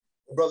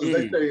Brothers,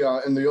 they say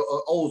in the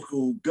old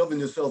school, govern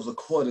yourselves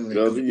accordingly.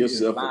 Govern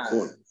yourself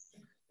accordingly.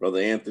 Brother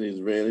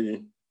Anthony's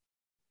ready.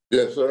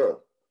 Yes, sir.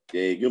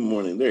 Okay, good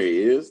morning. There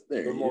he is.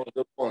 Good morning.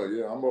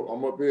 Yeah,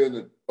 I'm up here in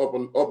the upper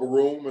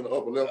room in the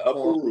upper left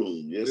corner. Upper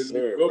room, yes,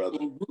 sir, brother.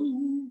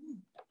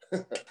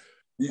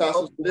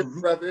 Pastor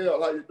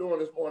Raphael, how you doing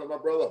this morning, my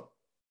brother?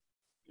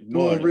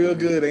 Doing real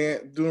good,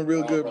 Ant. Doing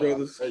real good,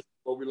 brothers.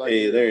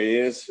 Hey, there he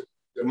is.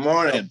 Good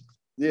morning.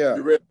 Yeah.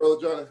 You ready,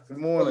 Brother Johnny? Good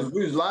morning.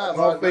 We was live. I'm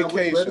on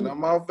vacation.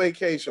 I'm on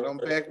vacation. I'm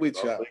back with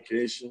y'all.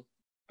 Vacation.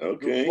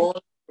 Okay.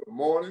 Good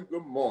morning,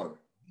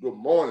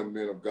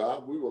 men of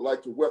God. We would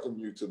like to welcome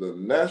you to the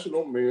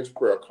National Men's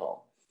Prayer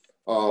Call.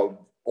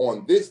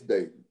 On this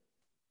day,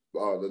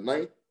 the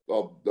 9th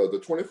of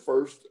the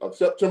 21st of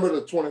September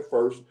the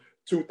 21st,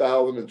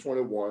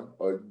 2021,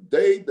 a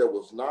day that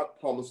was not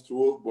promised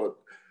to us, but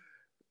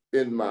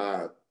in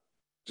my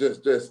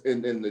just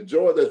in the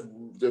joy that's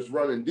just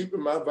running deep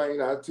in my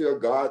vein, I tell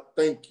God,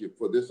 thank you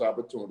for this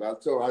opportunity.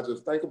 I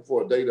just thank him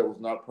for a day that was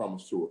not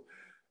promised to us.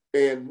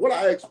 And what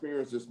I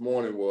experienced this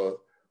morning was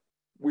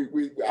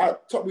we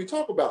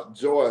talk about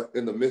joy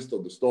in the midst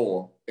of the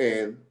storm.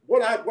 And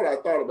what I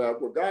thought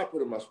about, what God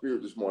put in my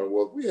spirit this morning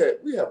was we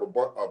have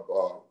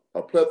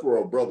a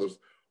plethora of brothers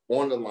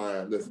on the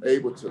line that's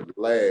able to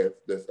laugh,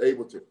 that's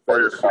able to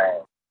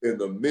fellowship in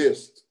the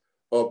midst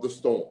of the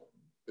storm.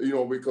 You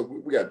know, because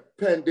we got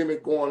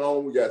pandemic going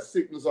on, we got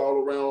sickness all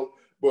around,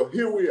 but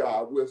here we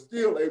are. We're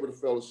still able to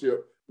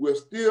fellowship. We're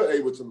still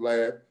able to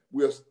laugh.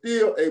 We're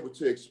still able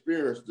to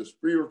experience the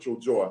spiritual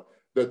joy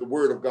that the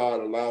Word of God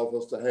allows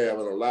us to have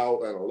and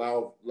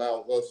allows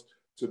us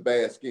to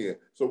bask in.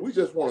 So we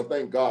just want to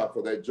thank God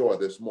for that joy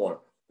this morning.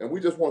 And we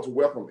just want to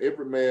welcome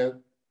every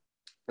man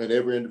and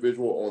every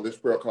individual on this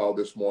prayer call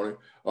this morning.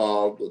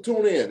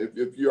 Tune in.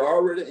 If you're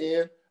already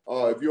in,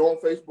 if you're on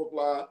Facebook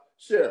Live,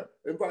 share.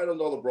 Invite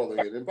another brother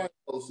in. Invite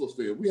another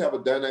sister in. We have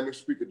a dynamic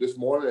speaker this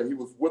morning, and he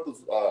was with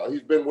us.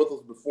 He's been with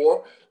us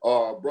before.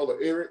 Brother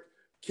Eric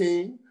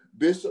King,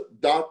 Bishop,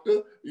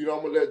 Doctor. You know,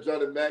 I'm gonna let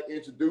Johnny Mack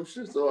introduce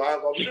you. So I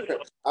don't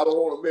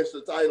want to mess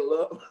the title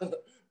up,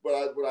 but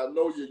I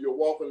know you're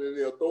walking in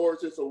the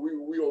authority. So we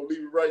gonna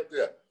leave it right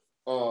there.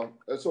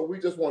 And so we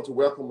just want to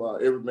welcome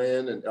every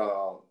man and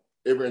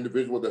every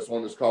individual that's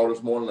on this call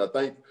this morning. I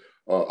thank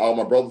all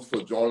my brothers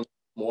for joining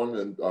this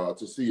morning and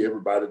to see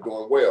everybody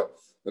doing well.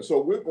 And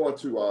so we're going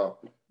to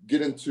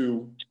get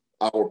into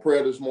our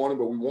prayer this morning,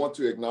 but we want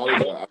to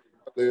acknowledge our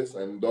list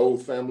and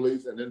those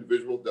families and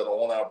individuals that are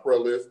on our prayer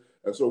list.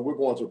 And so we're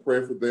going to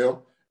pray for them.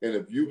 And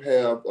if you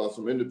have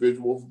some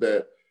individuals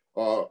that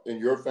in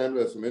your family,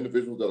 there's some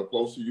individuals that are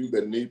close to you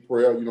that need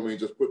prayer, you know what I mean,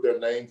 just put their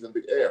names in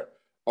the air.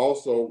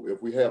 Also,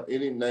 if we have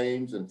any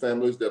names and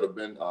families that have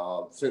been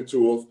sent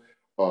to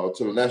us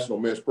to the National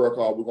Men's Prayer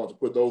Call, we're going to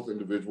put those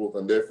individuals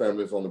and their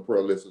families on the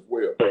prayer list as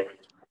well.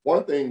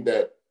 One thing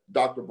that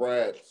Dr.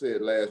 Brad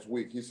said last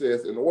week, he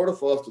says, in order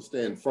for us to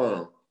stand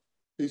firm,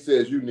 he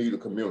says, you need a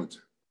community.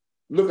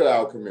 Look at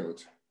our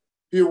community.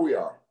 Here we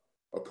are,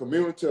 a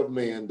community of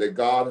men that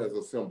God has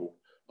assembled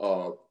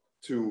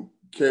to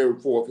carry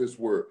forth his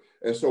word.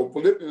 And so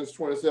Philippians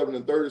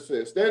 27:30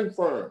 says, stand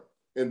firm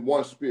in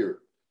one spirit,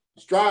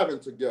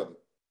 striving together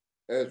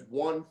as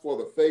one for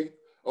the faith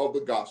of the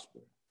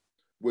gospel,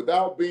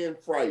 without being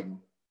frightened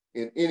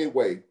in any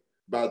way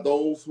by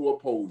those who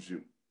oppose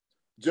you.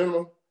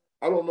 Gentlemen,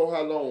 I don't know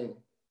how long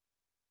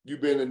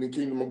you've been in the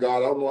kingdom of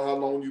God. I don't know how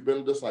long you've been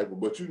a disciple,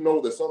 but you know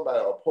that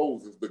somebody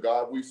opposes the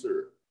God we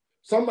serve.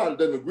 Somebody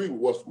doesn't agree with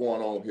what's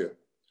going on here.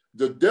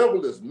 The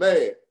devil is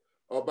mad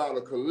about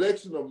a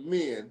collection of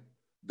men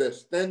that's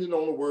standing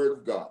on the word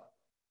of God.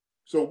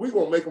 So we're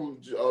going to make them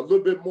a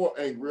little bit more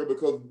angry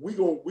because we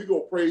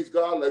gonna praise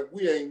God like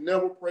we ain't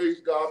never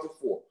praised God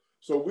before.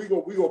 So we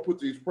gonna put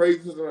these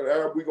praises in the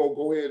air. We're going to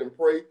go ahead and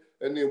pray,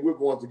 and then we're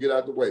going to get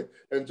out the way.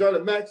 And Johnny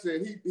Mack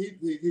said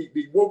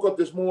he woke up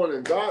this morning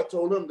and God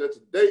told him that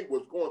today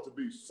was going to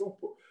be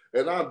super.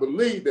 And I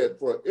believe that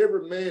for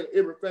every man,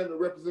 every family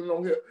represented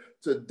on here,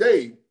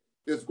 today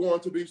is going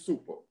to be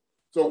super.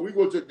 So we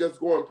will just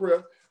go in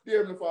prayer.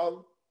 Dear Heavenly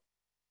Father,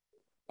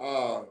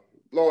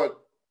 Lord,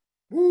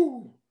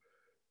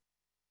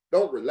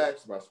 don't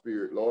relax my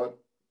spirit, Lord.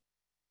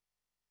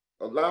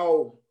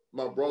 Allow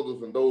my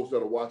brothers and those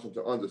that are watching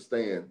to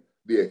understand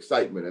the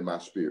excitement in my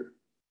spirit.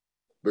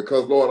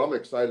 Because, Lord, I'm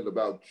excited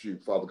about you,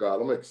 Father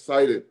God. I'm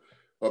excited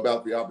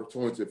about the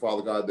opportunity,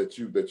 Father God, that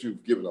you've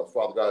given us,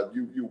 Father God.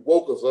 You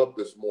woke us up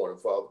this morning,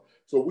 Father.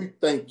 So we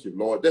thank you,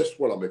 Lord. That's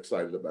what I'm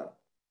excited about.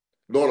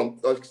 Lord,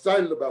 I'm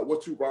excited about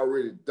what you've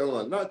already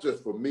done, not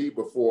just for me,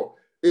 but for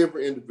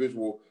every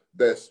individual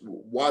that's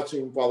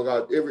watching, Father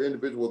God, every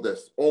individual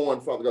that's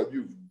on, Father God.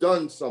 You've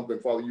done something,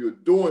 Father. You're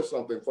doing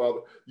something, Father.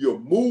 You're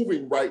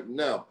moving right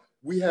now.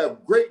 We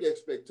have great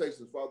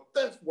expectations, Father.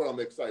 That's what I'm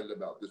excited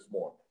about this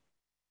morning.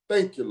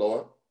 Thank you,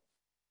 Lord.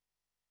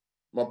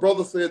 My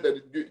brother said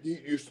that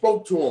you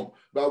spoke to him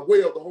by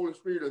way of the Holy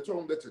Spirit and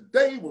told him that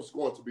today was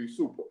going to be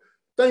super.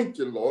 Thank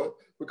you, Lord,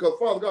 because,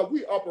 Father God,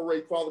 we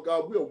operate, Father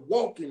God, we're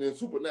walking in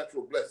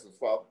supernatural blessings,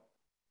 Father.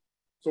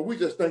 So we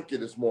just thank you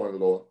this morning,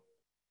 Lord.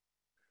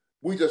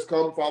 We just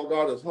come, Father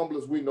God, as humble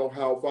as we know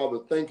how, Father,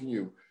 thanking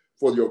you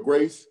for your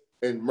grace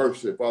and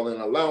mercy, Father,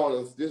 and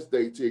allowing us this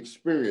day to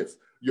experience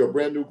your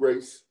brand new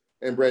grace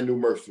and brand new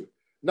mercy.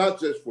 Not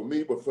just for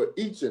me, but for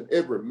each and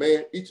every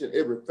man, each and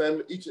every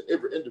family, each and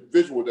every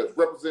individual that's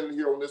represented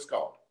here on this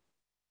call.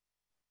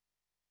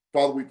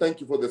 Father, we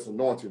thank you for this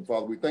anointing,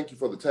 Father. We thank you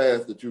for the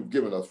task that you've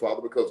given us,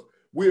 Father, because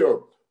we are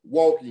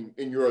walking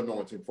in your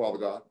anointing, Father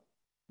God.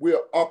 We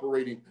are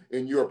operating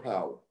in your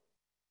power.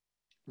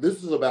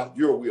 This is about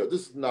your will.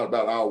 This is not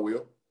about our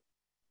will.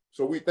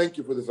 So we thank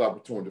you for this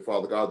opportunity,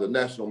 Father God, the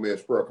National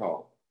Men's Prayer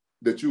Call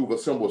that you've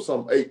assembled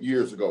some 8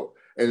 years ago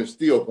and is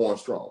still going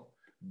strong,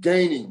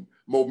 gaining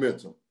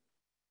momentum,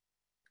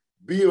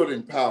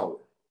 building power.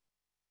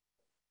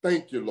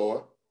 Thank you,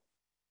 Lord,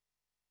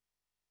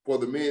 for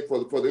the men, for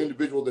the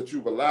individuals that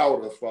you've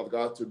allowed us, Father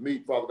God, to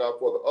meet, Father God,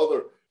 for the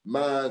other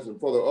minds and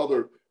for the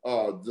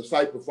other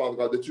disciples, Father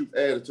God, that you've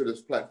added to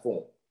this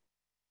platform.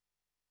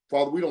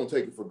 Father, we don't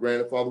take it for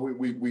granted. Father,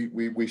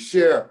 we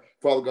share,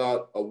 Father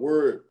God, a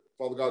word,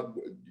 Father God,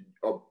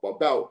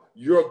 about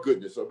your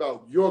goodness,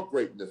 about your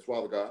greatness,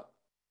 Father God.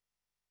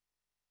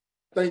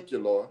 Thank you,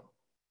 Lord.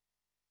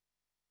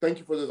 Thank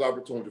you for this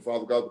opportunity,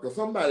 Father God, because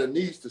somebody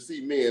needs to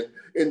see men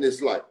in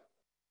this light.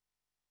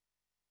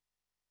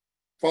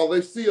 Father,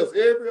 they see us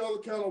every other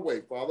kind of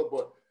way, Father,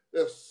 but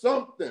there's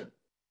something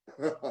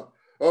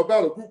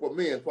about a group of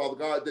men, Father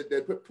God,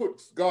 that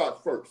puts God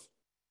first.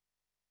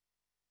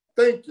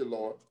 Thank you,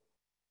 Lord.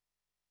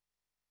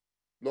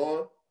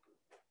 Lord,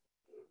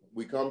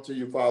 we come to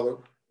you, Father,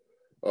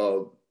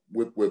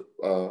 with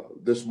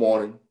this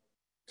morning,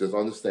 just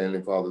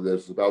understanding, Father, that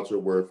it's about your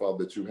word,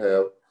 Father, that you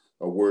have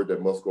a word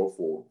that must go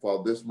forward.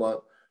 Father, this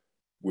month,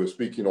 we're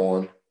speaking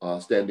on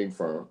standing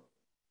firm.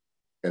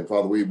 And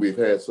Father, we've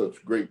had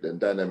such great and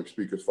dynamic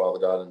speakers, Father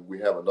God, and we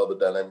have another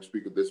dynamic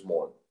speaker this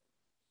morning.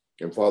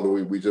 And Father,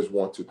 we just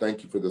want to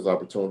thank you for this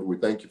opportunity. We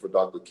thank you for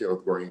Dr.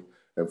 Kenneth Green.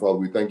 And Father,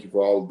 we thank you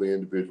for all of the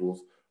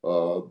individuals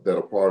that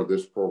are part of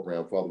this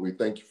program. Father, we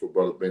thank you for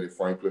Brother Benny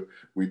Franklin.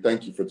 We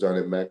thank you for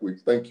Johnny Mack. We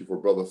thank you for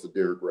Brother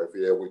Cedric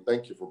Raphael. We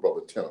thank you for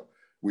Brother Tennant.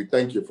 We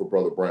thank you for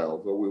Brother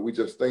Brown. So we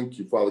just thank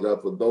you, Father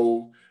God, for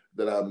those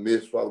that I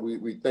missed, Father.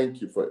 We thank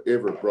you for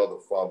every brother,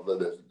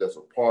 Father, that's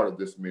a part of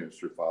this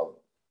ministry, Father.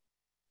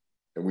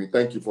 And we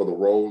thank you for the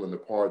role and the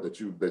part that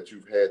you've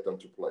had them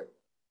to play.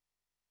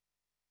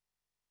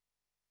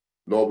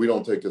 Lord, we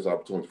don't take this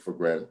opportunity for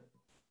granted.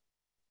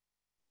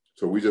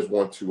 So we just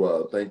want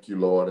to thank you,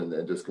 Lord,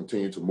 and just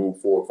continue to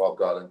move forward, Father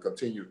God, and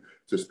continue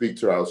to speak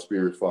to our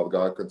spirits, Father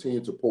God.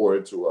 Continue to pour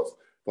into us,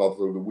 Father,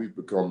 so that we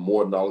become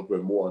more knowledgeable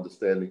and more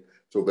understanding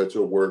so that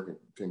your word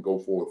can go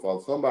forward,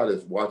 Father. Somebody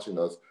is watching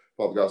us,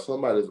 Father God.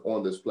 Somebody is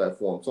on this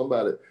platform.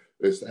 Somebody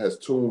has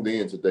tuned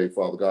in today,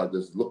 Father God,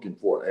 that's looking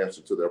for an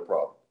answer to their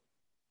problem.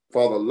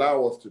 Father,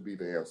 allow us to be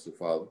the answer,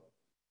 Father.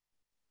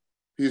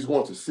 He's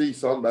going to see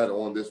somebody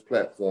on this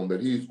platform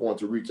that he's going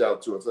to reach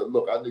out to and say,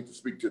 look, I need to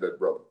speak to that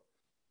brother.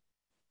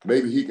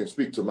 Maybe he can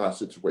speak to my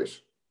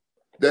situation.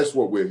 That's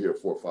what we're here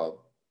for, Father.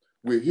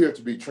 We're here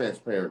to be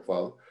transparent,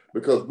 Father,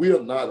 because we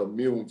are not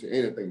immune to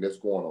anything that's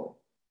going on.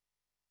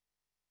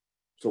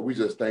 So we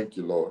just thank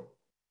you, Lord.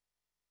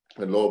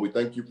 And Lord, we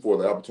thank you for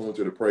the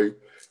opportunity to pray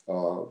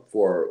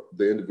for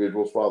the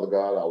individuals, Father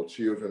God, our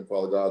children,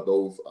 Father God,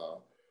 those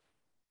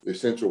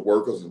essential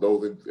workers and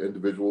those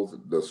individuals,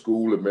 the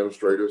school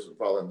administrators, and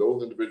Father, and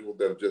those individuals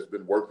that have just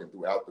been working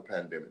throughout the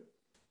pandemic.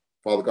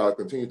 Father God,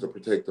 continue to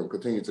protect them,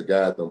 continue to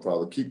guide them,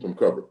 Father, keep them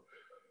covered.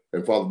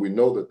 And Father, we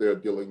know that they're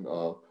dealing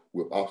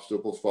with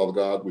obstacles, Father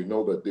God. We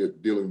know that they're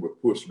dealing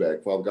with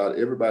pushback. Father God,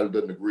 everybody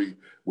doesn't agree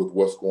with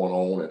what's going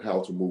on and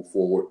how to move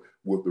forward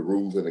with the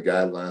rules and the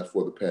guidelines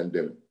for the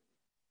pandemic.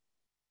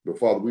 But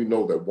Father, we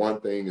know that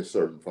one thing is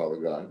certain, Father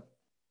God,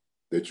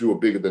 that you are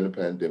bigger than the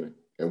pandemic,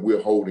 and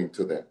we're holding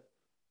to that.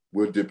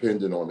 We're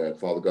dependent on that,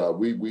 Father God.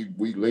 We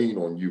lean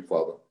on you,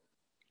 Father.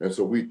 And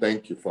so we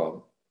thank you, Father,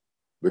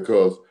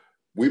 because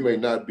we may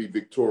not be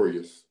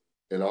victorious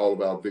in all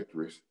of our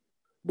victories,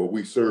 but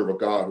we serve a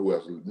God who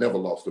has never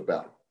lost a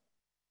battle.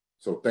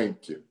 So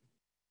thank you.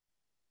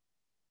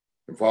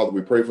 And Father,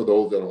 we pray for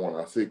those that are on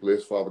our sick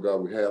list. Father God,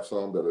 we have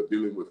some that are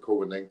dealing with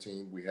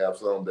COVID-19. We have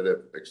some that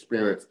have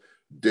experienced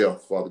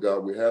death, Father God.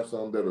 We have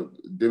some that are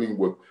dealing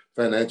with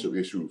financial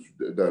issues,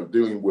 that are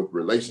dealing with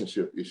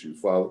relationship issues,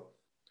 Father.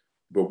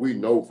 But we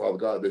know, Father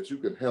God, that you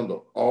can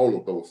handle all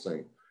of those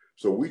things.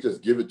 So we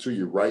just give it to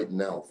you right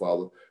now,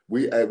 Father.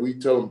 We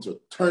tell them to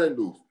turn it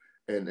loose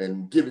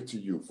and give it to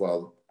you,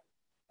 Father.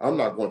 I'm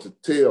not going to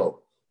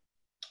tell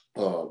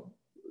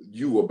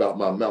you about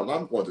my mountain.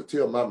 I'm going to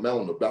tell my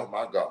mountain about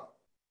my God.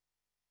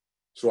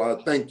 So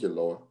I thank you,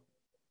 Lord,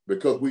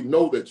 because we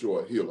know that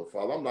you're a healer,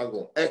 Father. I'm not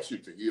going to ask you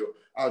to heal.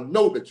 I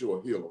know that you're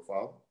a healer,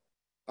 Father.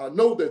 I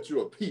know that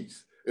you're a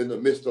peace in the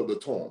midst of the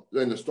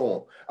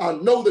storm. I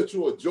know that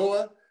you're a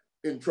joy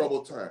in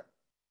troubled time.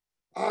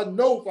 I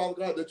know, Father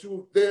God, that you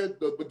are there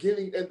at the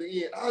beginning and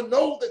the end. I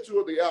know that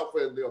you are the Alpha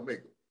and the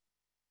Omega.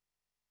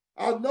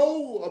 I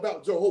know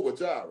about Jehovah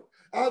Jireh.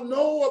 I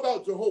know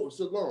about Jehovah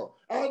Shalom.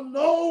 I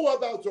know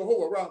about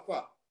Jehovah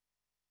Rapha.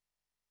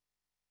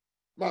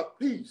 my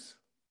peace,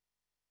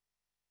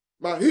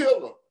 my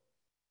healer,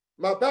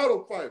 my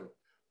battle fighter.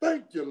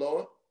 Thank you,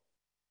 Lord.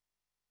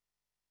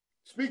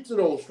 Speak to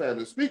those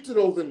families. Speak to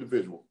those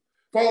individuals.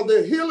 Father,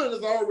 their healing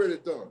is already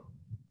done.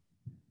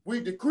 We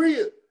decree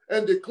it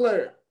and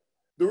declare.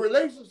 The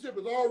relationship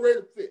is already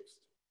fixed.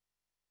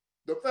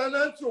 The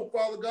financial,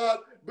 Father God,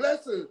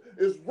 blessing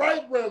is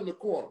right around the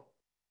corner.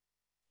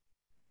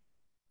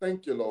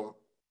 Thank you, Lord.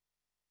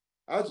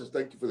 I just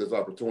thank you for this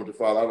opportunity,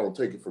 Father. I don't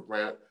take it for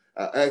granted.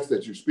 I ask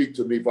that you speak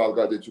to me, Father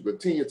God, that you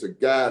continue to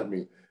guide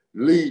me,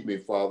 lead me,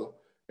 Father.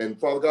 And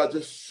Father God,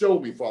 just show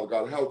me, Father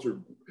God, how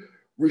to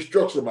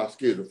restructure my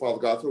schedule, Father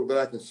God, so that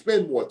I can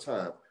spend more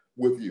time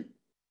with you.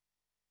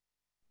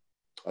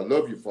 I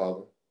love you,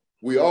 Father.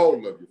 We all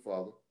love you,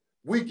 Father.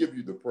 We give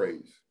you the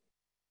praise.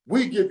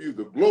 We give you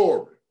the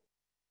glory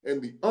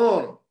and the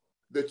honor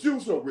that you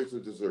so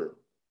richly deserve.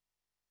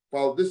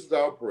 Father, this is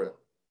our prayer.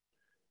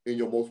 In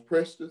your most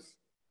precious,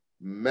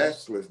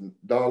 matchless,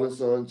 darling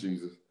Son,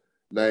 Jesus'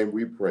 name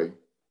we pray.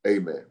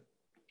 Amen.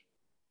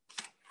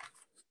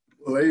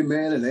 Well,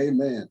 amen and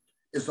amen.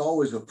 It's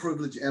always a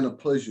privilege and a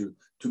pleasure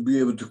to be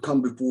able to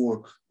come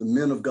before the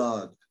men of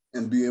God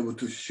and be able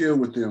to share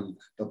with them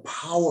the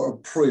power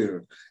of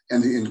prayer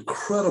and the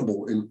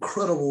incredible,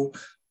 incredible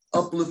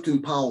uplifting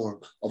power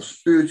of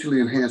spiritually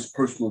enhanced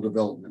personal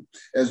development.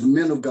 As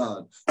men of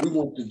God, we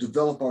want to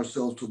develop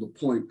ourselves to the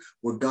point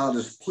where God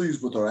is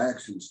pleased with our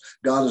actions.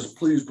 God is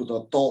pleased with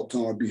our thoughts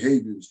and our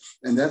behaviors.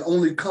 And that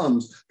only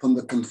comes from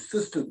the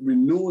consistent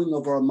renewing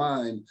of our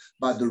mind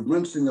by the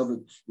rinsing of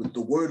it with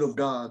the word of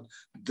God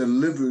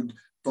delivered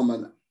from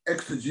an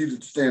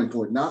exegeted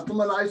standpoint, not from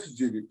an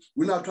eisegetic.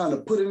 We're not trying to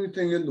put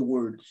anything in the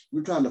word.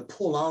 We're trying to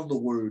pull out of the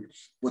word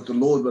what the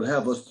Lord would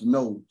have us to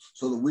know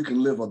so that we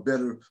can live a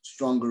better,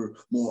 stronger,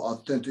 more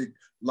authentic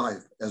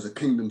life as a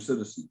kingdom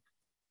citizen.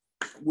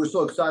 We're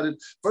so excited.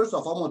 First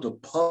off, I want to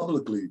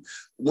publicly,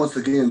 once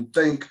again,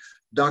 thank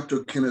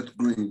Dr. Kenneth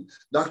Green.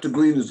 Dr.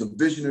 Green is a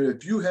visionary.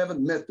 If you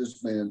haven't met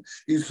this man,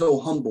 he's so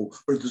humble,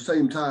 but at the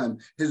same time,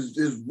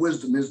 his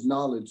wisdom, his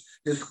knowledge,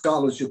 his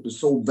scholarship is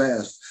so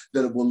vast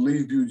that it will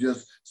leave you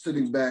just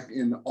sitting back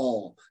in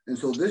awe. And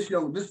so this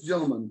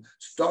gentleman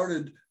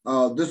started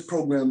this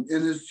program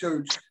in his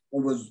church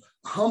and was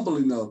humble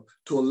enough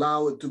to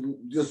allow it to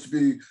just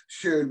be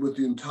shared with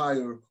the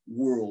entire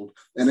world.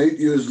 And 8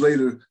 years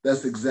later,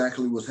 that's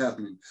exactly what's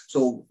happening.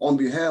 So on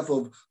behalf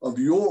of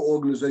your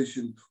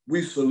organization,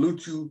 we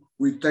salute you.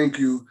 We thank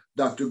you,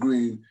 Dr.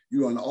 Green.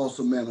 You are an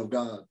awesome man of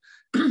God.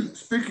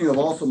 Speaking of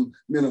awesome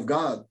men of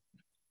God,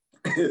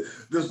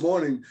 this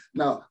morning,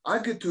 now I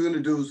get to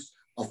introduce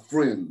a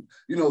friend.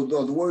 You know,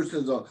 the word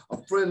says a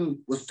friend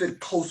will stick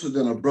closer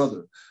than a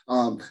brother.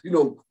 In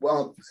the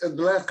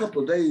last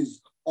couple of days,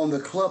 on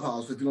the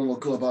Clubhouse, if you don't know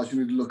Clubhouse, you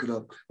need to look it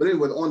up. But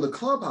anyway, on the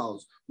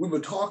Clubhouse, we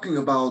were talking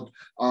about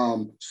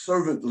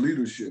servant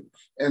leadership.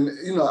 And,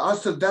 you know, I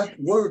said that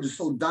word is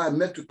so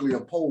diametrically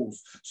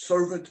opposed,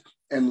 servant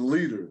and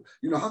leader.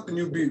 You know, how can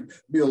you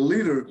be a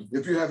leader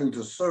if you're having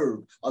to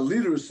serve? A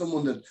leader is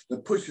someone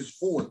that pushes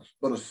forward,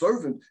 but a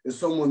servant is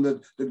someone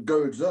that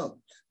girds up.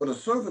 But a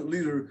servant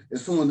leader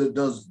is someone that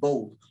does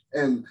both.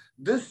 And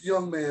this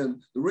young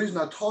man, the reason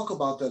I talk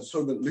about that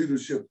servant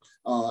leadership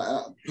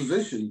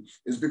position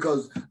is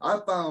because I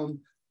found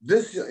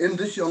in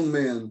this young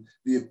man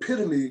the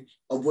epitome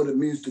of what it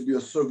means to be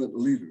a servant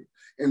leader.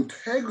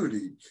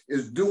 Integrity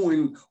is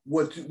doing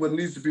what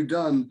needs to be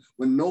done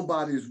when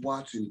nobody is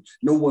watching,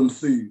 no one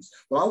sees.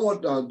 But I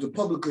want to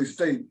publicly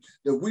state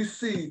that we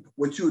see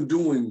what you're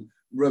doing,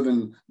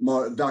 Reverend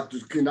Dr.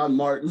 King, not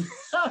Martin,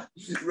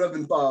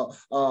 Reverend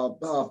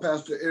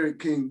Pastor Eric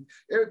King.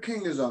 Eric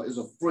King is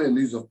a friend.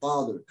 He's a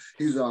father.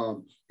 He's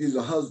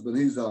a husband.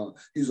 He's a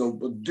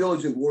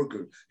diligent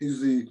worker.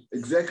 He's the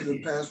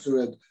executive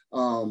pastor at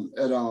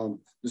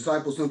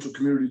Disciple Central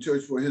Community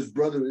Church, where his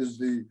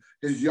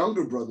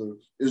younger brother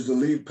is the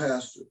lead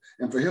pastor.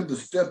 And for him to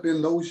step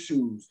in those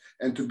shoes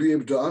and to be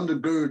able to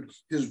undergird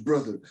his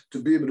brother, to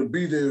be able to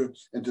be there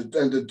and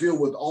to deal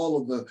with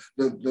all of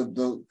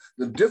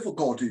the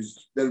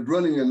difficulties that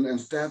running and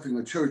staffing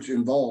a church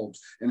involves.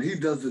 And he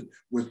does it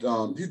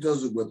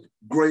with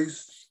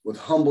grace, with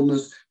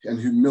humbleness and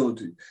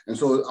humility. And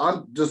so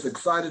I'm just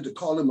excited to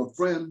call him a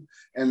friend.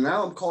 And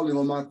now I'm calling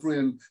on my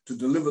friend to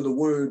deliver the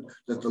word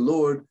that the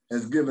Lord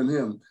has given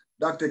him.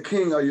 Dr.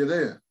 King, are you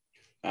there?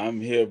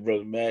 I'm here,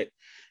 Brother Mac.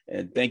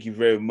 And thank you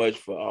very much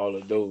for all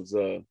of those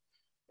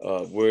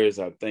words.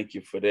 I thank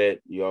you for that.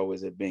 You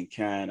always have been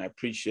kind. I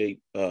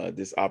appreciate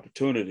this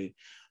opportunity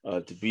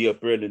to be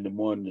up early in the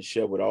morning to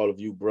share with all of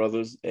you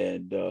brothers.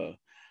 And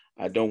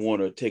I don't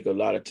want to take a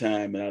lot of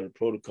time out of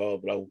protocol,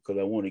 because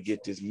I want to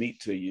get this meat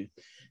to you.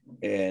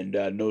 And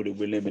I know that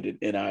we're limited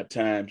in our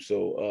time.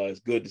 So it's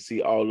good to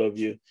see all of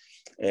you.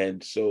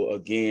 And so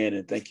again,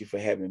 and thank you for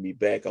having me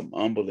back. I'm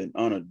humbled and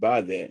honored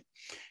by that.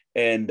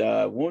 And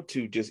I want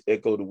to just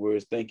echo the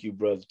words. Thank you,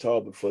 Brother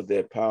Talbot, for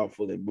that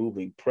powerful and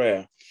moving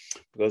prayer,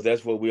 because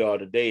that's what we are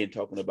today in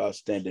talking about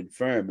standing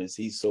firm, as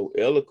he so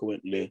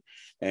eloquently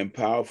and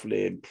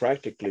powerfully and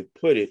practically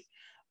put it,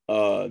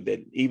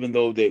 that even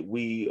though that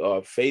we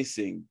are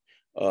facing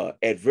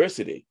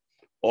adversity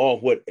or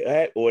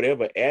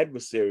whatever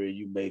adversary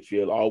you may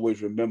feel,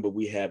 always remember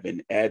we have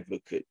an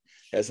advocate.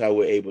 That's how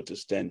we're able to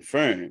stand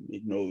firm.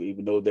 You know,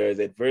 even though there's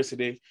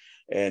adversity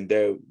and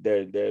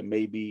there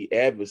may be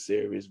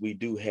adversaries, we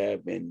do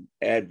have an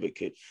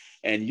advocate.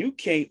 And you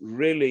can't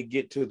really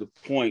get to the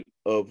point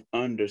of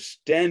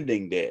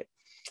understanding that.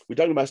 We're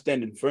talking about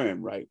standing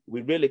firm, right?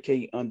 We really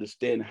can't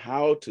understand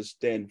how to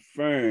stand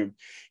firm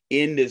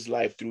in this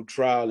life through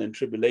trial and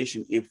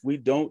tribulation if we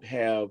don't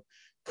have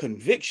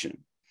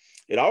conviction.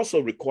 It also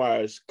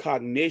requires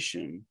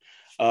cognition,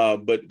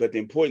 but the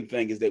important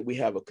thing is that we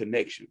have a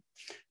connection.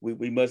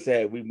 We must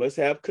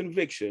have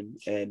conviction,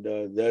 and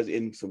there's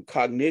in some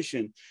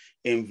cognition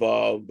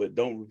involved, but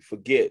don't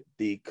forget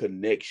the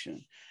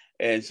connection.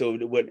 And so,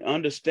 what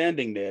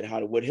understanding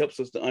that, what helps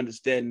us to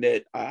understand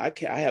that I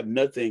have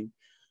nothing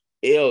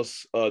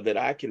else that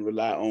I can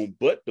rely on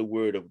but the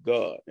word of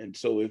God. And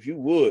so if you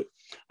would,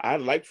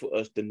 I'd like for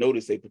us to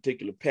notice a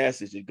particular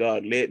passage that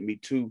God led me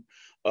to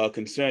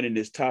concerning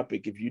this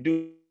topic. If you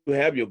do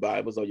have your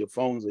Bibles or your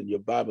phones and your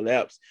Bible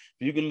apps,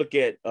 you can look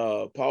at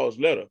Paul's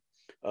letter.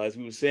 As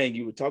we were saying,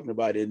 you were talking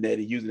about in that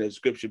and using that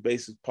scripture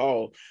basis,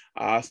 Paul,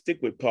 I'll stick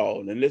with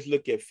Paul. And let's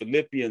look at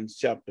Philippians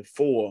chapter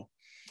 4,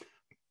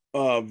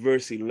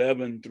 verse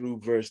 11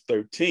 through verse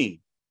 13.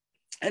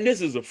 And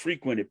this is a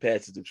frequented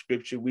passage of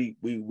scripture. We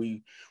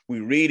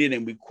read it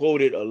and we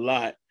quote it a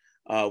lot.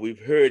 We've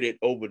heard it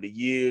over the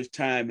years,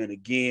 time and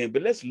again,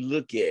 but let's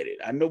look at it.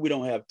 I know we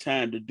don't have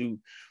time to do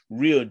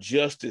real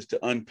justice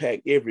to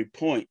unpack every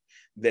point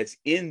that's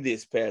in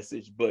this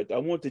passage, but I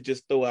want to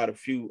just throw out a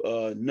few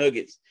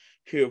nuggets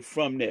here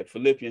from that.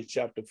 Philippians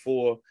chapter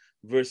 4,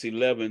 verse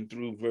 11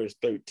 through verse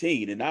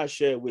 13. And I'll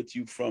share with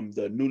you from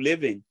the New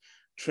Living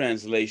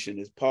Translation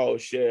as Paul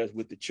shares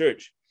with the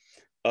church,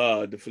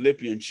 the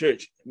Philippian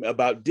church,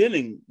 about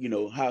dealing,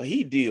 how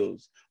he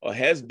deals or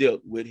has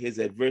dealt with his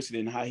adversity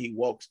and how he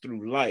walks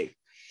through life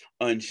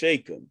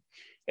unshaken.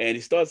 And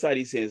he starts out,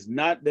 he says,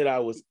 not that I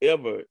was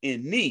ever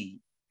in need,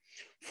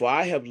 for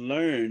I have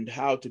learned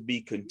how to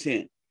be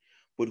content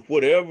with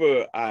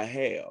whatever I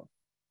have.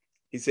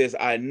 He says,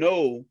 I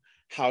know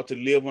how to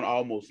live on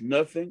almost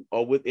nothing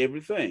or with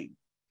everything.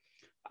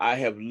 I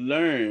have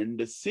learned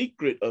the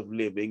secret of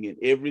living in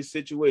every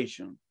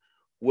situation,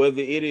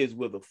 whether it is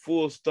with a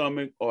full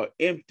stomach or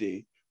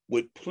empty,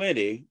 with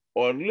plenty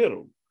or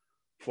little.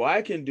 For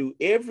I can do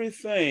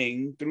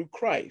everything through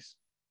Christ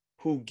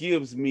who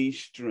gives me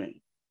strength.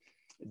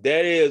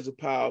 That is a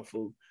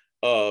powerful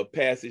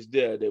passage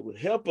there that would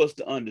help us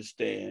to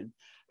understand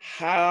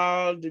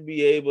how to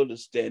be able to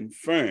stand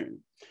firm,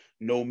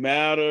 no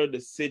matter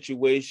the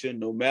situation,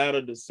 no matter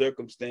the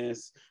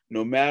circumstance,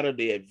 no matter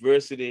the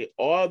adversity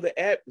or the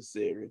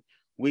adversary,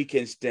 we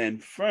can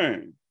stand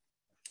firm.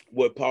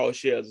 What Paul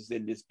shares is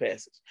in this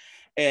passage.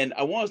 And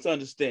I want us to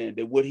understand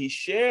that what he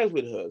shares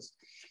with us,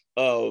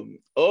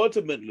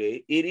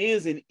 ultimately, it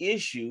is an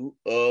issue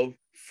of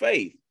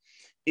faith.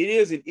 It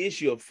is an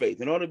issue of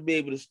faith. In order to be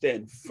able to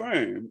stand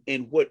firm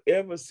in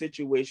whatever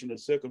situation or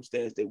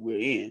circumstance that we're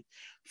in,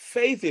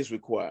 faith is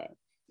required.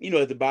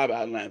 As the Bible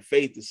outlined,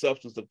 faith, the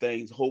substance of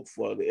things hoped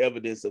for, the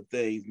evidence of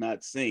things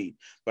not seen.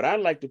 But I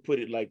like to put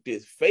it like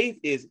this. Faith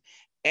is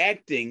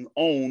acting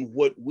on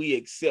what we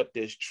accept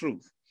as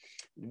truth.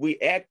 We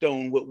act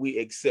on what we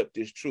accept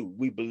as true.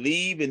 We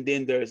believe, and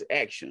then there's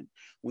action.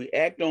 We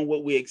act on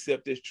what we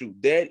accept as true.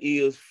 That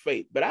is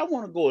faith. But I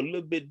want to go a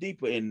little bit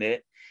deeper in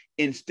that,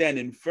 in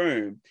standing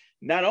firm.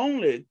 Not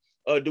only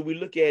do we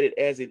look at it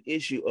as an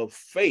issue of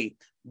faith,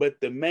 but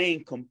the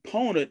main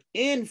component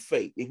in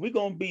faith, if we're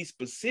going to be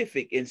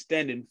specific in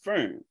standing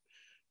firm,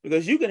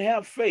 because you can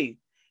have faith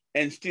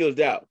and still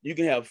doubt. You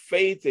can have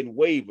faith and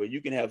waver. You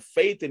can have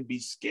faith and be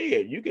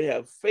scared. You can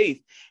have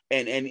faith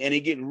and it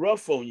get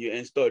rough on you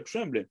and start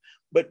trembling.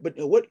 But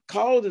what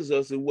causes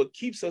us and what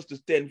keeps us to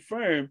stand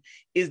firm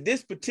is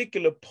this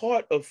particular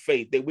part of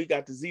faith that we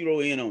got to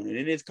zero in on,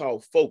 and it's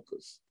called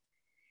focus.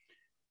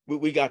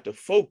 We got to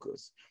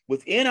focus.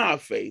 Within our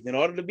faith, in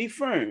order to be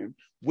firm,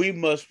 we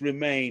must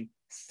remain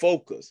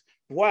focused.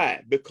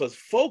 Why? Because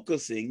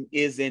focusing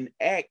is an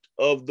act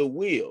of the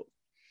will.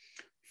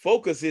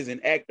 Focus is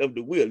an act of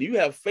the will. You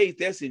have faith,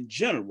 that's in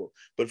general,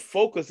 but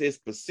focus is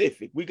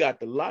specific. We got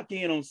to lock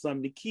in on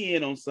something, key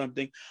in on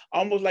something,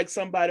 almost like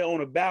somebody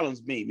on a balance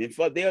beam. And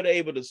for they're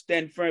able to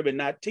stand firm and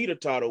not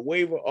teeter-totter,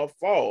 waver, or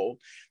fall,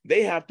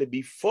 they have to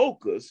be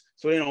focused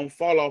so they don't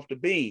fall off the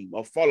beam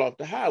or fall off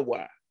the high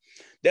wire.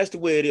 That's the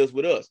way it is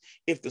with us.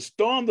 If the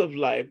storm of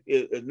life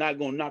is not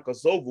going to knock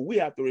us over, we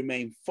have to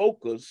remain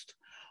focused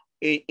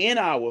in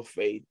our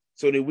faith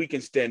so that we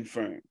can stand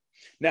firm.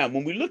 Now,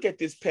 when we look at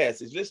this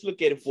passage, let's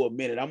look at it for a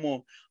minute. I'm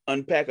going to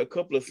unpack a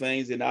couple of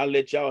things and I'll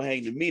let y'all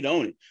hang the meat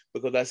on it.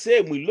 Because I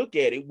said, when we look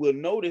at it, we'll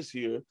notice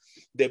here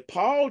that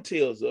Paul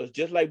tells us,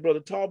 just like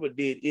Brother Talbot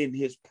did in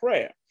his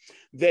prayer,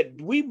 that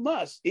we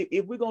must,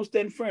 if we're going to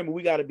stand firm,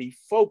 we got to be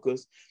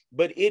focused,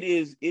 but it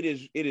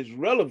is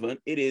relevant,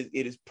 it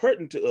is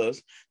pertinent to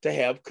us to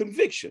have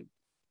conviction.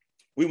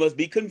 We must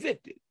be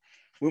convicted.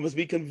 We must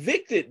be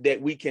convicted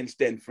that we can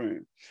stand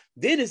firm.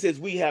 Then it says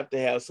we have to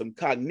have some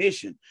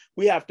cognition.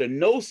 We have to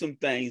know some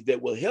things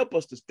that will help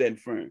us to stand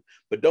firm.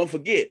 But don't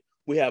forget,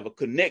 we have a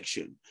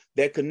connection,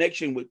 that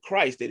connection with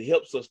Christ that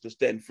helps us to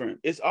stand firm.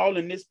 It's all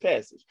in this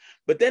passage.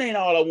 But that ain't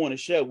all I want to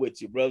share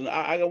with you, brother.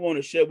 I want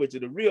to share with you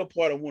the real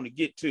part I want to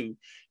get to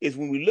is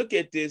when we look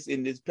at this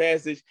in this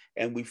passage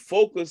and we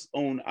focus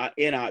on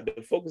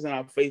focus on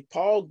our faith.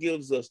 Paul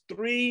gives us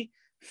three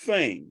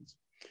things.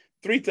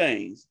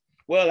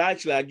 Well,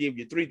 actually, I give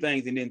you three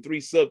things and then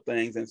three sub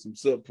things and some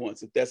sub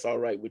points, if that's all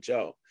right with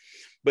y'all.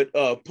 But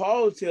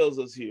Paul tells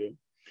us here,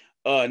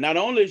 not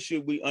only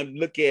should we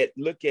look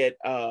at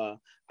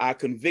our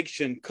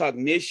conviction,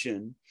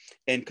 cognition,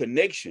 and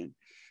connection,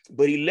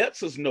 but he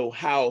lets us know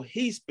how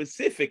he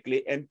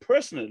specifically and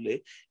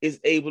personally is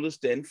able to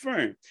stand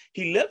firm.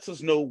 He lets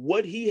us know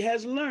what he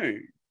has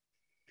learned.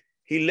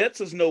 He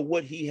lets us know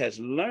what he has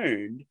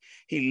learned.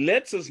 He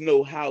lets us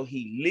know how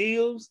he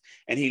lives,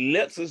 and he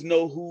lets us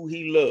know who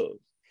he loves.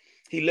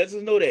 He lets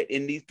us know that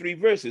in these three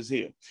verses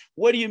here.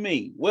 What do you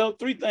mean? Well,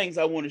 three things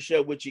I want to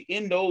share with you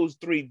in those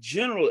three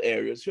general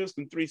areas. Here's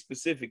some three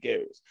specific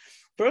areas.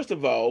 First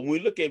of all, when we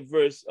look at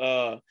verse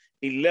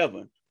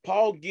 11,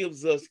 Paul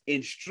gives us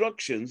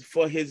instructions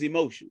for his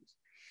emotions.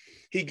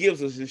 He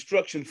gives us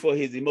instruction for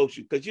his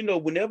emotion. Because, you know,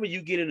 whenever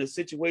you get in a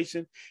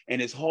situation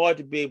and it's hard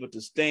to be able to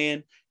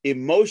stand,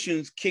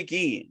 emotions kick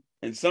in.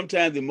 And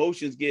sometimes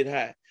emotions get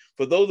high.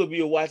 For those of you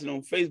who are watching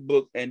on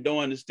Facebook and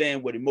don't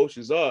understand what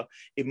emotions are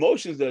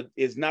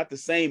is not the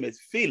same as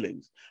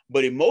feelings,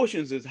 but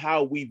emotions is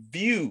how we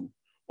view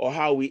or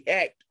how we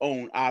act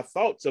on our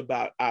thoughts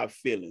about our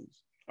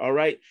feelings. All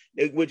right,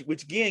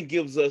 which again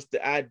gives us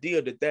the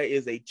idea that there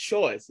is a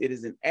choice. It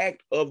is an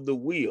act of the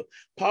will.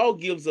 Paul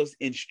gives us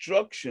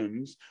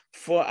instructions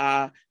for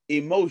our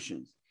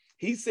emotions.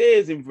 He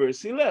says in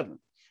verse 11,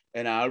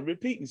 and I'll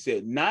repeat and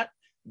said, not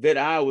that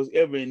I was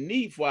ever in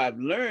need, for I've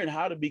learned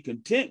how to be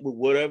content with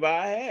whatever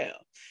I have.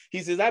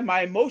 He says,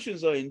 my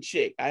emotions are in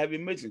check. I have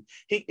emotions.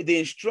 The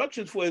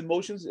instructions for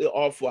emotions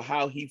are for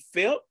how he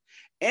felt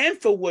and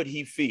for what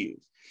he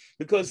feels.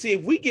 Because see,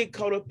 if we get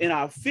caught up in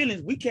our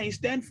feelings, we can't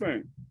stand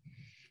firm.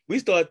 We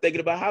start thinking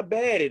about how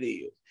bad it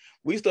is.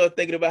 We start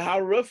thinking about how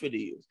rough it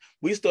is.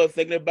 We start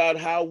thinking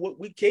about what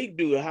we can't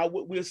do,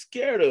 what we're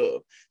scared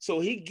of. So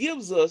he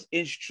gives us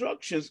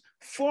instructions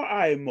for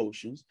our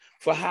emotions,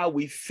 for how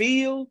we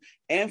feel,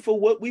 and for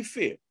what we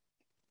fear.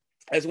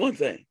 That's one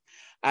thing.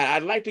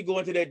 I'd like to go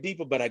into that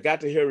deeper, but I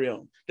got to hurry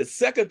on. The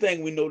second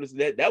thing we noticed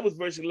that was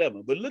verse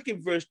 11, but look at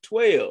verse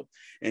 12.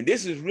 And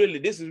this is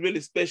really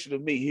special to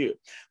me here,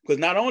 because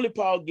not only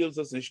Paul gives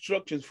us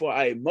instructions for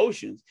our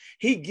emotions,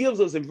 he gives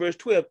us in verse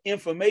 12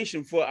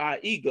 information for our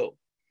ego.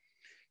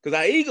 Because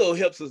our ego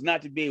helps us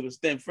not to be able to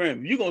stand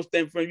firm. If you're going to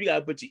stand firm, you got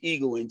to put your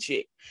ego in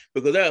check.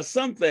 Because there are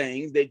some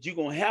things that you're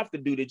going to have to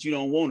do that you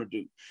don't want to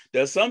do.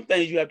 There are some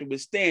things you have to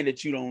withstand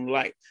that you don't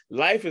like.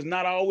 Life is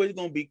not always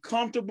going to be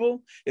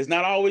comfortable. It's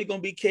not always going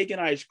to be cake and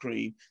ice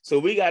cream. So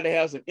we got to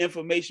have some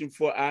information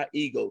for our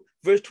ego.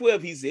 Verse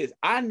 12, he says,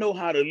 I know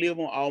how to live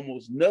on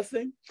almost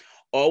nothing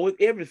or with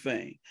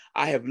everything.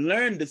 I have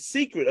learned the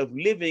secret of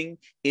living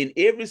in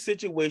every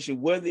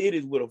situation, whether it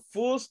is with a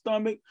full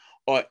stomach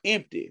or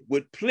empty,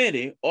 with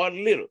plenty or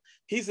little.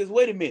 He says,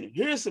 wait a minute,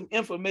 here's some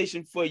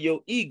information for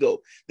your ego.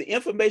 The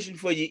information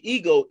for your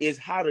ego is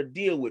how to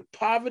deal with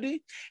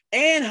poverty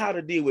and how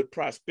to deal with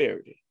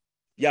prosperity.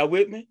 Y'all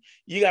with me?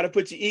 You got to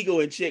put your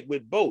ego in check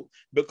with both.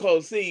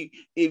 Because see,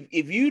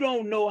 if you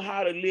don't know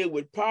how to live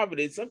with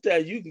poverty,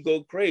 sometimes you can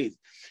go crazy.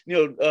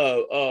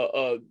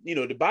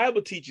 The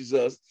Bible teaches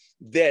us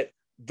that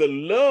the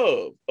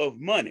love of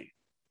money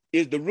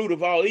is the root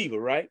of all evil,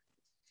 right?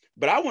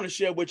 But I want to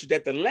share with you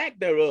that the lack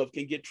thereof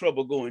can get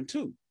trouble going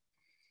too.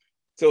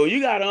 So you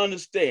got to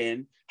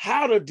understand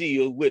how to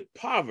deal with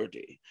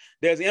poverty.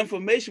 There's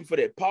information for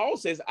that. Paul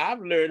says, I've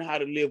learned how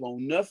to live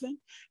on nothing,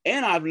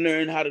 and I've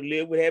learned how to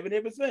live with having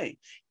everything.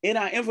 In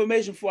our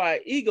information for our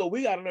ego,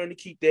 we got to learn to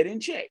keep that in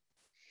check.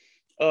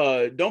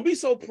 Don't be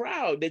so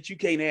proud that you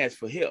can't ask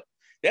for help.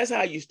 That's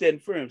how you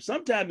stand firm.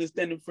 Sometimes in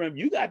standing firm,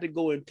 you got to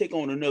go and take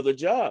on another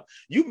job.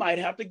 You might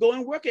have to go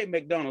and work at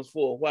McDonald's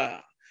for a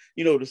while,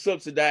 to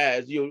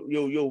subsidize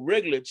your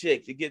regular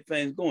check to get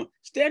things going.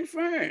 Stand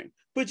firm.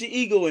 Put your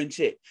ego in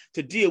check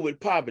to deal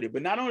with poverty.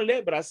 But not only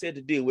that, but I said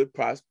to deal with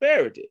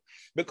prosperity.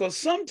 Because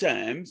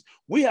sometimes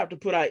we have to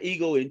put our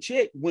ego in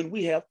check when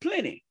we have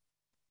plenty.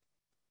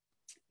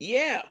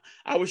 Yeah,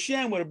 I was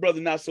sharing with a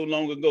brother not so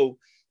long ago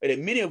that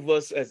many of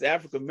us as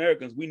African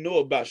Americans, we know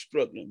about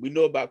struggling. We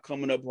know about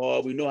coming up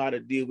hard. We know how to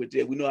deal with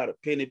it. We know how to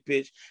penny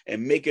pitch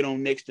and make it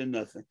on next to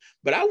nothing.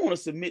 But I want to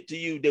submit to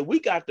you that we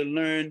got to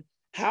learn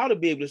how to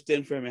be able to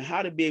stand firm and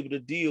how to be able to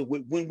deal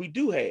with when we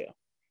do have.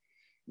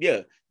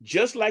 Yeah,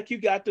 just like you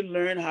got to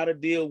learn how to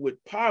deal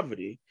with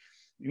poverty,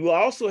 you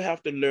also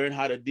have to learn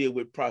how to deal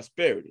with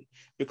prosperity.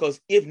 Because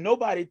if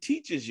nobody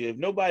teaches you, if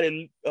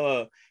nobody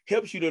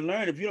helps you to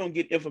learn, if you don't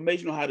get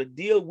information on how to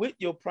deal with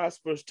your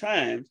prosperous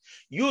times,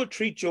 you'll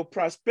treat your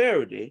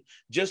prosperity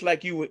just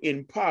like you were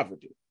in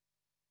poverty.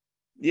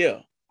 Yeah,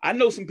 I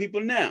know some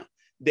people now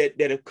that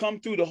have come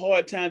through the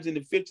hard times in the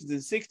 50s and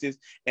 60s,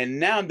 and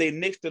now they're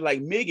next to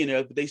like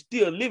millionaires, but they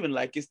still living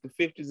like it's the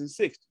 50s and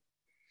 60s.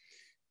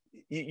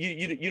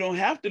 You don't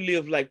have to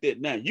live like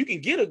that now. You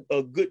can get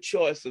a good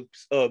choice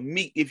of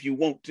meat if you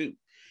want to,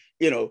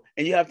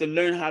 and you have to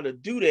learn how to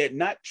do that,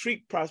 not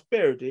treat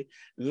prosperity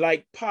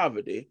like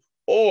poverty,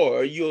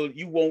 or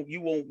you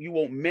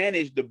won't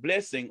manage the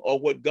blessing or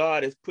what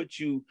God has put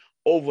you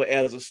over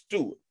as a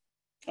steward.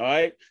 All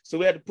right. So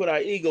we have to put our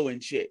ego in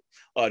check,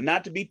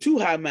 not to be too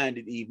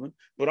high-minded even,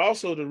 but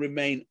also to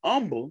remain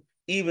humble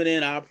even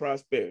in our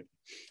prosperity.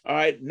 All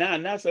right.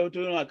 Now, so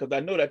because I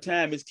know that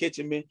time is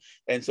catching me.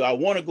 And so I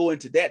want to go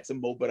into that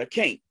some more, but I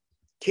can't.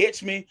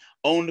 Catch me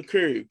on the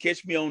curve,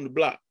 catch me on the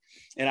block,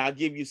 and I'll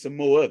give you some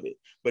more of it.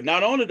 But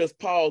not only does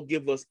Paul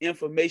give us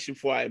information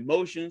for our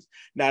emotions,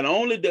 not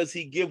only does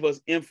he give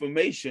us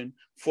information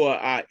for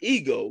our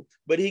ego,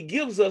 but he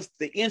gives us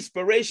the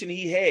inspiration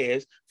he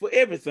has for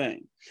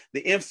everything. The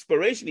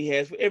inspiration he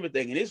has for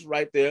everything. And it's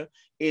right there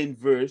in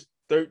verse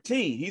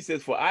 13. He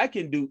says, "For I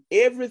can do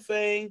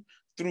everything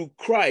through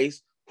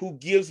Christ who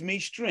gives me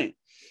strength."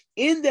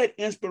 In that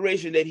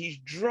inspiration that he's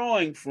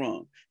drawing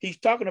from, he's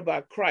talking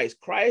about Christ.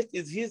 Christ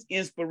is his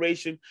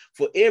inspiration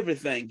for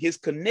everything. His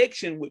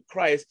connection with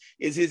Christ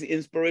is his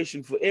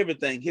inspiration for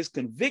everything. His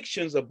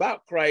convictions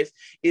about Christ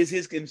is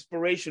his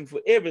inspiration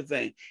for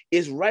everything.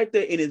 It's right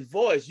there in his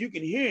voice. You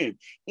can hear him.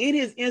 In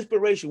his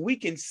inspiration, we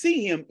can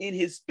see him in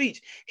his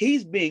speech.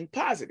 He's being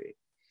positive.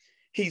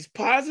 He's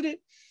positive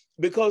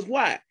because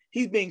why?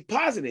 He's being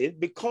positive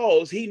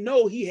because he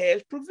knows he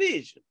has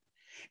provision.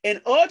 And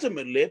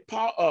ultimately,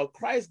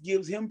 Christ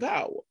gives him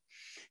power.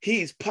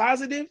 He's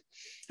positive.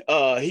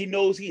 He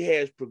knows he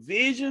has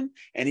provision,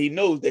 and he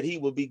knows that he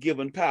will be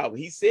given power.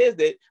 He says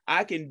that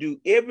I can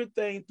do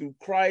everything through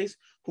Christ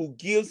who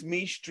gives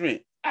me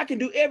strength. I can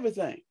do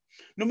everything,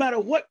 no matter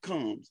what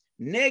comes,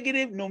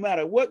 negative, no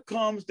matter what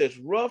comes that's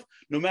rough,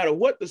 no matter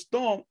what the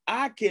storm,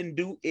 I can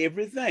do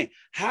everything.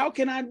 How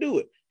can I do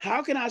it?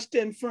 How can I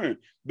stand firm?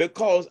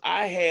 Because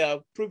I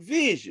have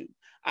provision.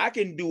 I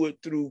can do it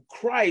through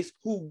Christ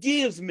who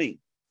gives me.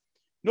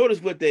 Notice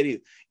what that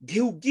is.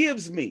 Who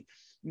gives me.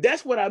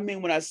 That's what I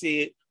mean when I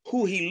said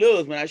who he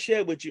loves. When I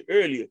shared with you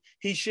earlier,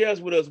 he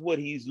shares with us what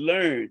he's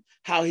learned,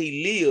 how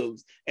he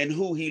lives, and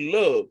who he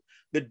loves.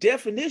 The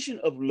definition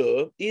of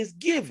love is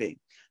giving.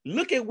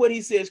 Look at what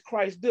he says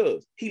Christ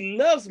does. He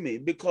loves me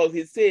because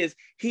he says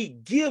he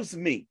gives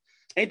me.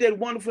 Ain't that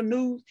wonderful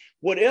news?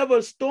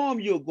 Whatever storm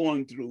you're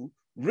going through,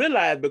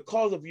 realize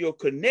because of your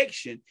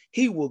connection,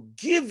 he will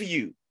give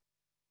you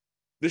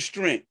the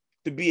strength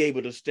to be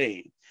able to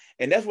stand.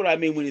 And that's what I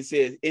mean when it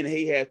says, and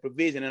he has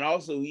provision, and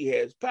also he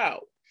has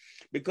power,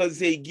 because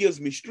he gives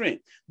me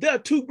strength. There are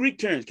two Greek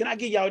terms. Can I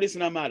give y'all this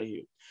and I'm out of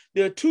here?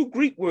 There are two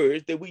Greek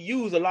words that we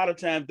use a lot of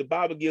times the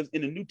Bible gives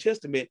in the New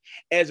Testament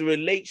as it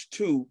relates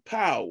to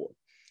power.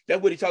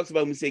 That's what he talks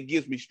about when he says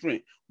gives me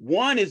strength.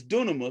 One is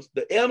dunamis,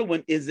 the other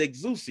one is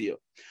exousia.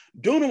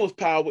 Dunamis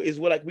power is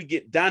what, like, we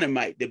get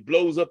dynamite that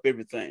blows up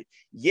everything.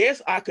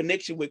 Yes, our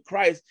connection with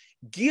Christ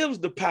gives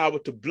the power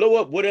to blow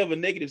up whatever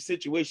negative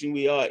situation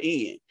we are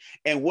in.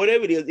 And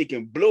whatever it is, it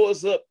can blow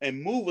us up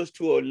and move us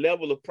to a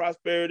level of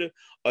prosperity,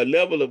 a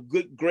level of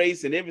good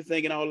grace and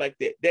everything and all like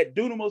that. That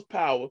dunamis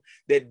power,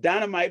 that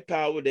dynamite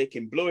power that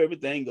can blow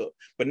everything up.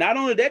 But not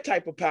only that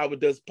type of power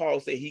does Paul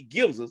say he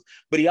gives us,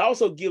 but he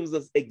also gives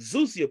us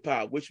exousia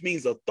power, which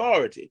means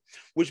authority,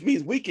 which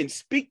means we can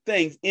speak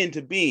things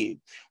into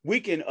being. We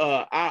can,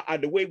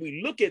 the way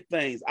we look at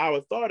things, our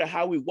authority,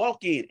 how we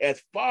walk in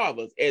as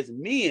fathers, as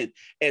men,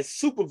 as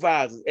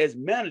supervisors, as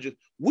managers,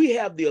 we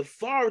have the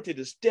authority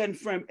to stand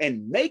firm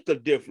and make a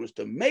difference,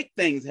 to make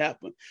things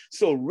happen.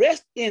 So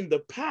rest in the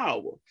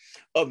power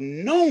of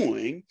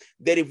knowing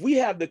that if we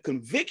have the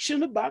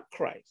conviction about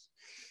Christ,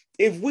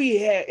 if we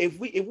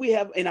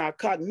have in our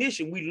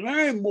cognition, we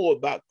learn more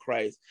about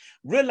Christ,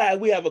 realize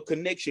we have a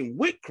connection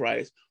with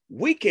Christ,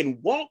 we can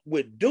walk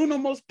with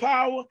dunamis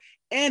power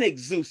and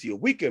exousia.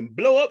 We can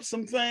blow up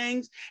some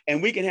things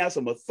and we can have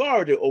some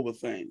authority over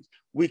things.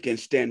 We can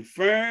stand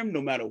firm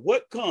no matter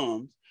what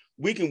comes.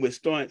 We can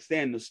withstand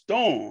the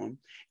storm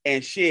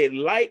and shed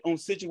light on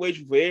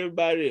situations for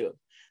everybody else.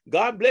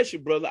 God bless you,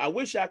 brother. I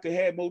wish I could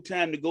have more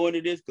time to go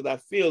into this because I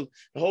feel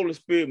the Holy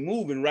Spirit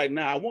moving right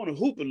now. I want to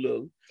hoop a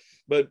little,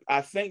 but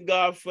I thank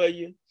God for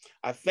you.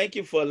 I thank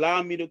you for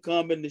allowing me to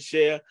come and to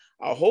share.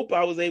 I hope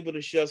I was able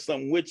to share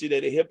something with you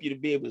that'll help you to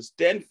be able to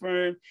stand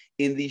firm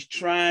in these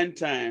trying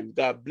times.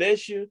 God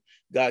bless you.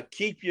 God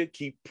keep you.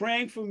 Keep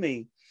praying for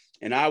me,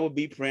 and I will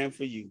be praying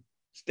for you.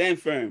 Stand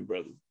firm,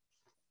 brother.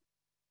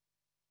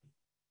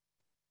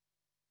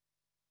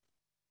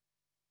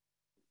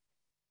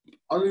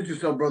 Unmute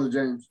yourself, Brother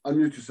James.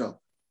 Unmute yourself.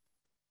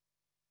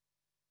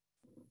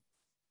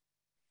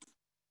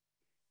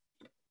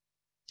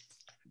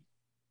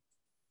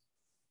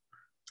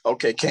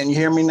 Okay, can you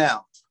hear me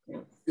now?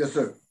 Yes,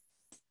 sir.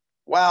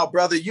 Wow,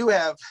 brother, you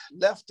have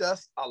left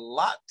us a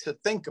lot to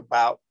think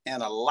about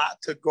and a lot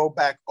to go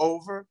back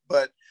over,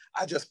 but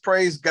I just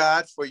praise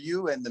God for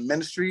you and the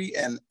ministry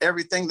and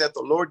everything that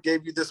the Lord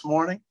gave you this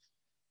morning.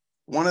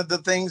 one of the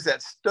things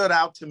that stood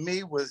out to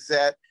me was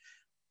that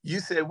you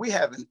said we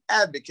have an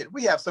advocate.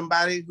 We have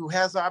somebody who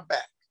has our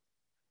back.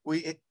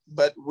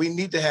 But we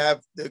need to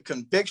have the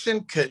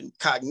conviction,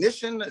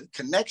 cognition,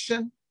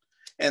 connection,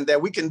 and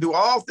that we can do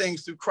all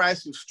things through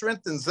Christ who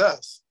strengthens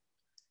us.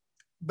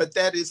 But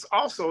that is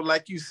also,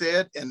 like you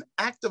said, an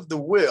act of the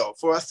will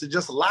for us to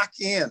just lock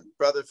in,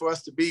 brother, for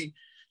us to be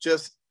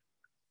just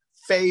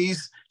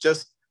phased,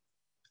 just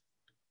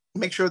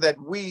make sure that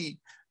we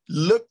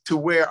look to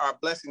where our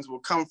blessings will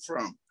come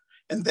from.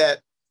 And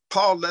that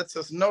Paul lets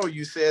us know,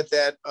 you said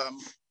that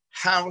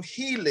how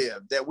he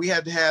lived, that we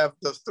had to have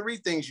the three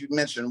things you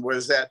mentioned,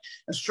 was that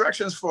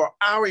instructions for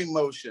our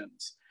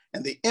emotions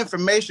and the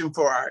information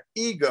for our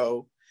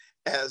ego,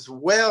 as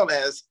well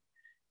as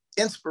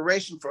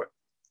inspiration for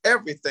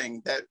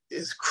everything that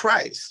is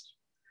Christ.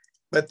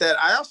 But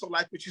that I also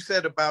like what you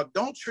said about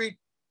don't treat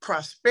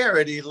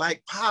prosperity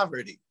like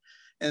poverty.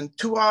 And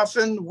too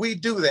often we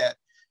do that.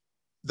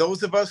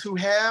 Those of us who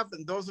have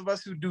and those of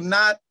us who do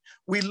not,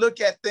 we look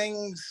at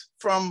things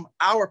from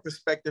our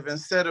perspective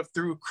instead of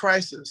through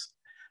Christ's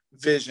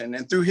vision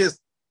and through his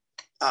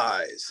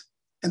eyes.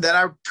 And that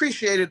I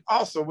appreciated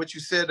also what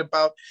you said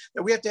about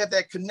that we have to have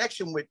that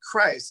connection with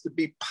Christ to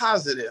be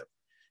positive,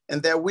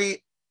 and that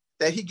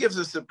he gives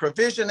us the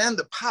provision and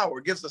the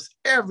power, gives us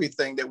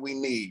everything that we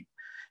need,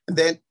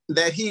 and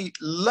that he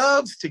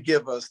loves to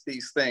give us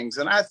these things.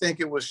 And I think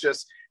it was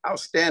just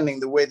outstanding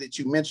the way that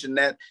you mentioned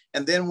that.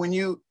 And then when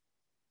you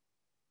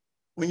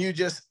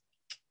just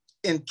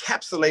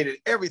encapsulated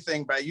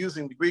everything by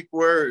using the Greek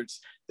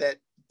words that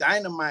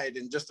dynamite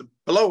and just to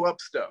blow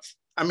up stuff.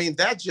 I mean,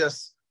 that's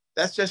just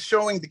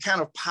showing the kind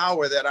of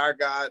power that our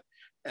God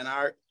and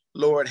our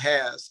Lord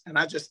has. And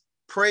I just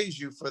praise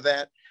you for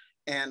that.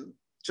 And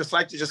just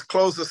like to just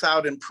close us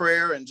out in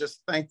prayer and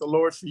just thank the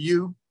Lord for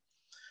you.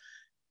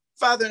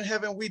 Father in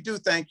heaven, we do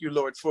thank you,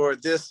 Lord, for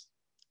this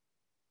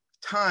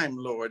time,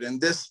 Lord,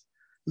 and this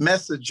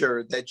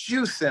messenger that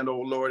you sent, oh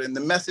Lord, and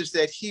the message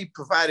that he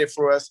provided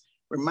for us,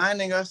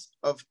 reminding us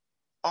of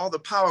all the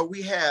power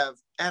we have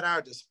at our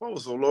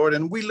disposal, Lord.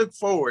 And we look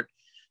forward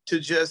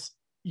to just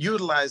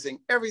utilizing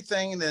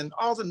everything and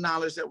all the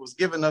knowledge that was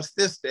given us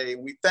this day.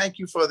 We thank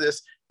you for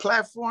this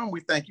platform.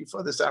 We thank you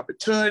for this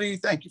opportunity.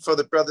 Thank you for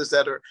the brothers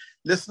that are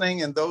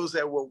listening and those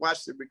that will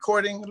watch the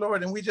recording,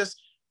 Lord. And we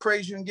just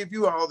praise you and give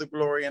you all the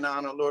glory and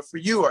honor, Lord, for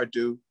you are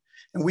due.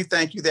 And we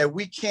thank you that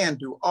we can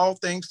do all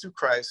things through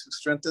Christ who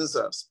strengthens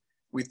us.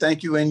 We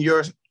thank you in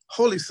your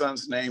holy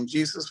son's name,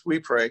 Jesus, we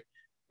pray.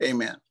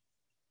 Amen.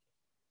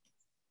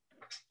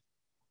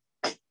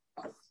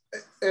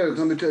 Eric,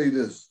 let me tell you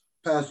this.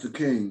 Pastor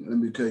King, let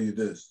me tell you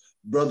this.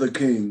 Brother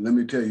King, let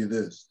me tell you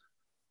this.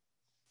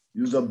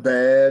 You're a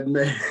bad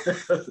man.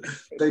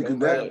 Thank you.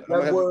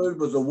 That word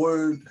was a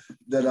word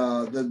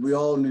that we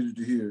all needed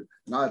to hear.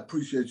 And I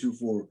appreciate you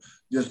for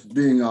just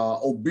being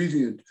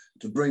obedient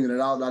to bringing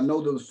it out. I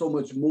know there was so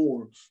much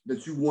more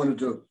that you wanted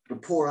to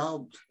pour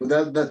out,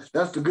 but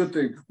that's the good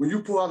thing. When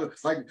you pour out,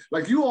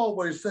 like you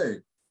always say,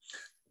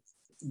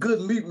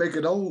 good meat makes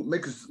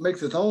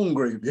its own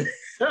gravy.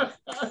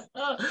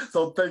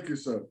 So thank you,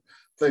 sir.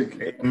 Thank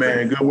you.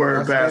 Man, good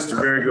word, Pastor.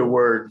 Very good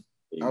word.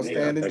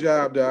 Outstanding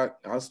job, Doc.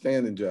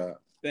 Outstanding job.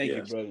 Thank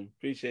you, brother.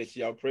 Appreciate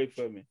you. Y'all pray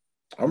for me.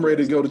 I'm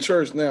ready to go to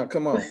church now.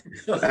 Come on.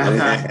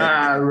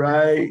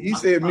 Right. He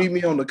said, meet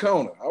me on the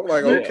corner. I'm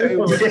like, okay.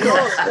 That's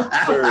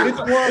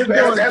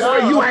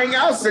where you hang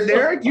out, Sir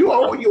Derek. You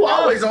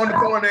always on the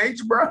corner, ain't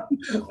you, bro?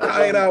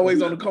 I ain't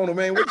always on the corner,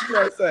 man. What you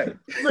gotta say?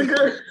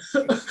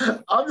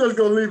 I'm just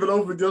gonna leave it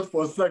open just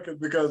for a second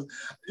because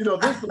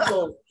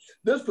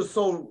this was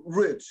so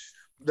rich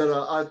that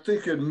I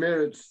think it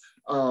merits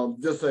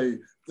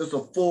just a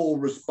full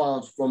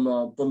response from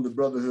the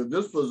brotherhood.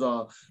 This was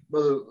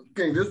Brother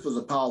King. This was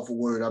a powerful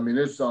word. I mean,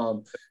 it's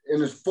in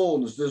its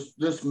fullness.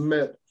 This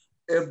met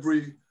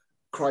every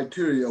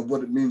criteria of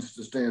what it means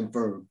to stand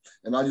firm.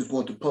 And I just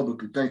want to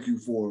publicly thank you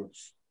for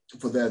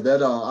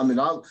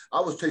that. I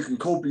was taking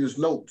copious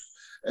notes,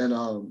 and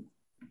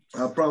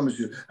I promise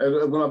you.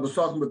 And when I was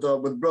talking with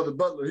Brother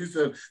Butler, he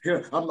said,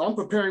 "Here, I'm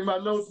preparing my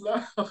notes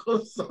now."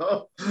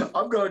 So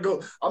I'm gonna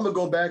go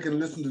back and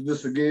listen to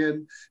this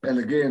again and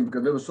again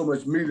because there was so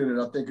much meat in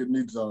it. I think it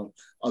needs a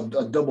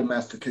double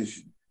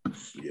mastication.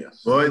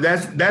 Yes. Well,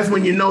 that's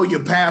when you know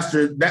your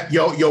pastor, that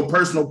your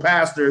personal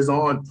pastor is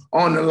on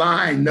the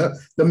line.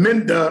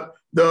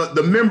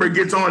 The member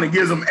gets on and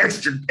gives them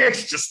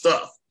extra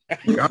stuff.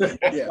 Yeah.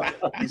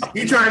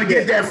 He's trying to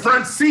get that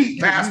front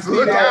seat, Pastor.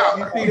 Look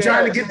out. He's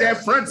trying to get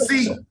that front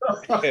seat.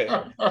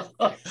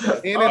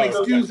 Ain't an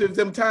excuse if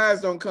them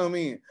ties don't come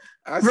in.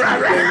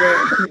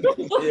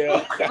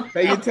 Yeah.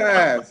 Pay your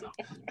ties.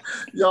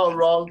 Y'all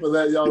wrong for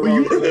that.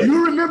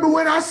 You remember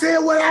when I said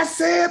what I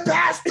said,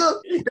 Pastor?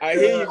 I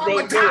hear you, bro.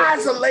 My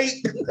ties are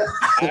late.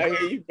 I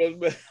hear you,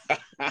 bro.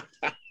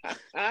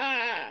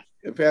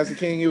 And Pastor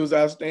King, it was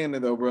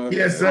outstanding though, bro.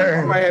 Yes,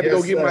 sir. I might have to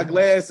go get my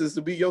glasses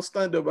to be your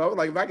stand-up. I was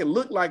like, if I can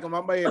look like him,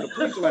 I might have to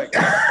preach like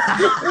him.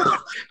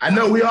 I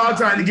know we all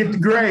trying to get the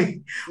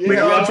gray. We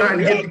all trying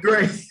to get the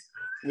gray.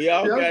 We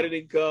all got it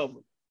in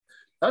common.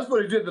 That's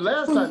what he did the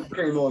last time he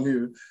came on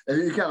here,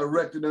 and he kind of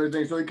wrecked it and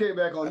everything. So he came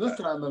back on this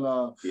time,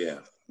 and Yeah.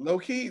 Low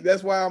key,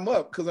 that's why I'm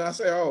up, because I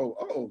say,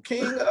 oh,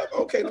 King up.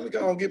 Okay, let me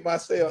go and get my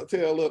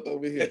tail up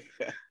over here.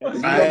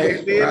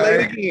 Right,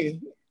 Late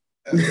again.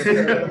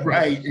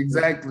 Right,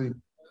 exactly.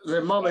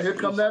 said, "Mama, here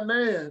come that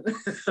man."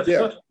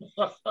 Yeah.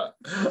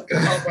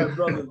 All right,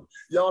 brother.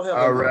 Y'all have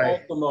All an right.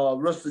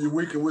 awesome rest of your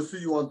week, and we'll see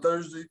you on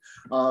Thursday.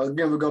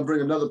 Again, we're gonna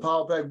bring another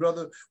Power Pack,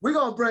 brother. We're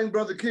gonna bring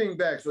Brother King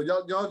back, so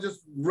y'all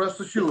just rest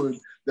assured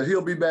that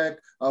he'll be back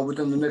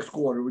within the next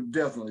quarter.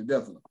 Definitely.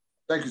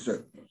 Thank you,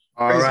 sir.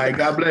 All right.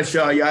 God bless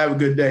y'all. Y'all have a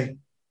good day.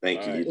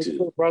 Thank you, All right. you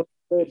too.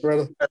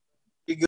 Brother.